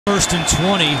First and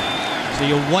 20. So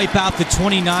you wipe out the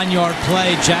 29-yard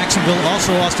play. Jacksonville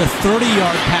also lost a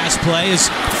 30-yard pass play as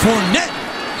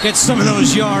Fournette gets some of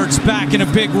those yards back in a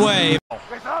big way.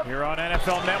 Here on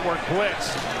NFL Network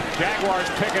Blitz. Jaguars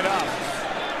pick it up.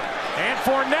 And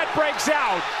Fournette breaks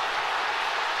out.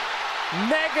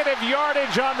 Negative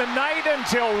yardage on the night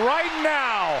until right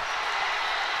now.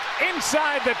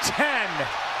 Inside the 10.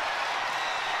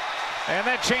 And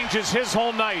that changes his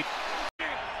whole night.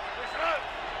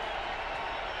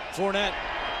 Fournette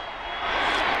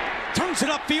turns it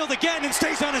upfield again and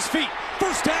stays on his feet.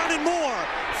 First down and more.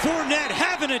 Fournette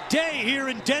having a day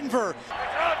here in Denver.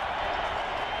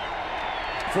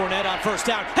 Fournette on first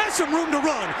down, has some room to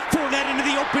run. Fournette into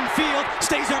the open field,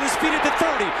 stays on his feet at the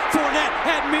 30. Fournette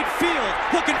at midfield,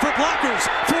 looking for blockers.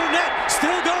 Fournette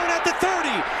still going at the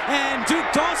 30. And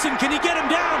Duke Dawson, can he get him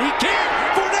down? He can.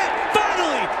 Fournette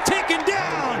finally taken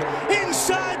down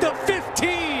inside the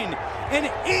 15. An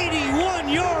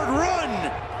 81-yard run.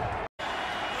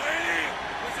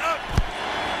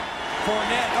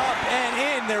 Fournette up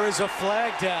and in. There is a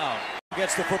flag down.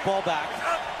 Gets the football back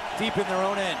deep in their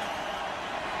own end.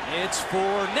 It's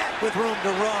Fournette with room to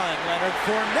run. Leonard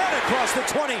Fournette across the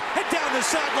 20 and down the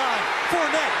sideline.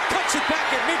 Fournette cuts it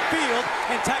back at midfield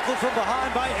and tackled from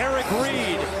behind by Eric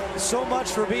Reed. So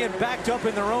much for being backed up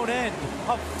in their own end.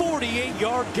 A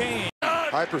 48-yard gain.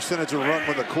 High percentage of run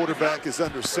when the quarterback is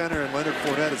under center, and Leonard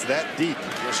Fournette is that deep.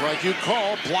 Just like you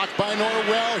called, blocked by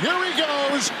Norwell. Here he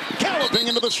goes, galloping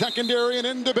into the secondary and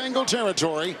into Bengal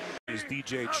territory. Is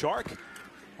DJ Chark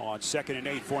on 2nd and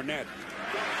 8. Fournette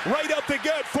right up the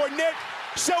gut. Fournette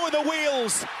showing the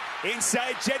wheels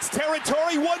inside Jets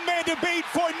territory. One man to beat.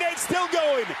 Fournette still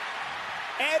going.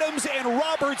 Adams and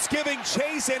Roberts giving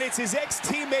chase, and it's his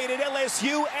ex-teammate at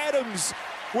LSU, Adams,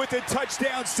 with a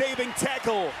touchdown-saving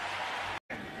tackle.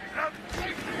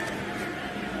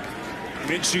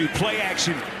 Minshew play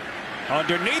action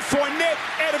underneath. Fournette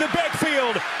out of the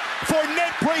backfield.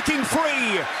 Fournette breaking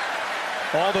free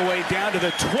all the way down to the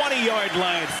 20-yard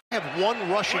line. Have one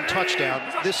rushing touchdown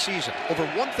this season, over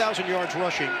 1,000 yards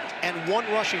rushing and one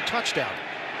rushing touchdown.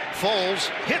 Foles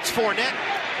hits Fournette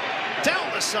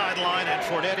down the sideline, and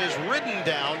Fournette is ridden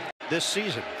down this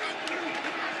season.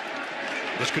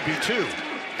 This could be two,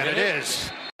 and it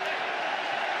is.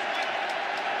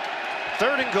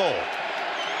 3rd and goal.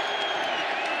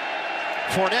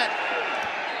 Fournette,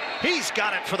 he's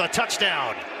got it for the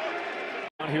touchdown.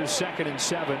 Here's 2nd and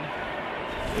 7.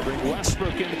 They bring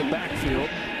Westbrook into the backfield.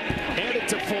 Hand it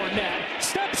to Fournette.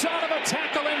 Steps out of a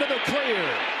tackle into the clear.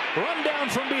 Run down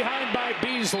from behind by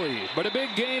Beasley. But a big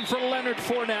gain for Leonard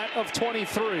Fournette of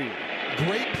 23.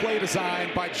 Great play design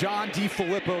by John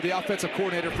DeFilippo, the offensive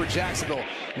coordinator for Jacksonville.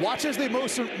 Watch as they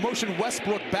motion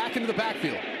Westbrook back into the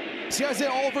backfield. See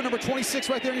Isaiah Oliver, number 26,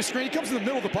 right there on your screen. He comes in the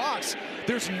middle of the box.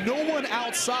 There's no one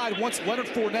outside once Leonard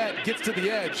Fournette gets to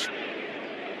the edge.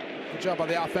 Good job by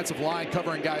the offensive line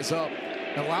covering guys up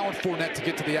and allowing Fournette to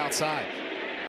get to the outside.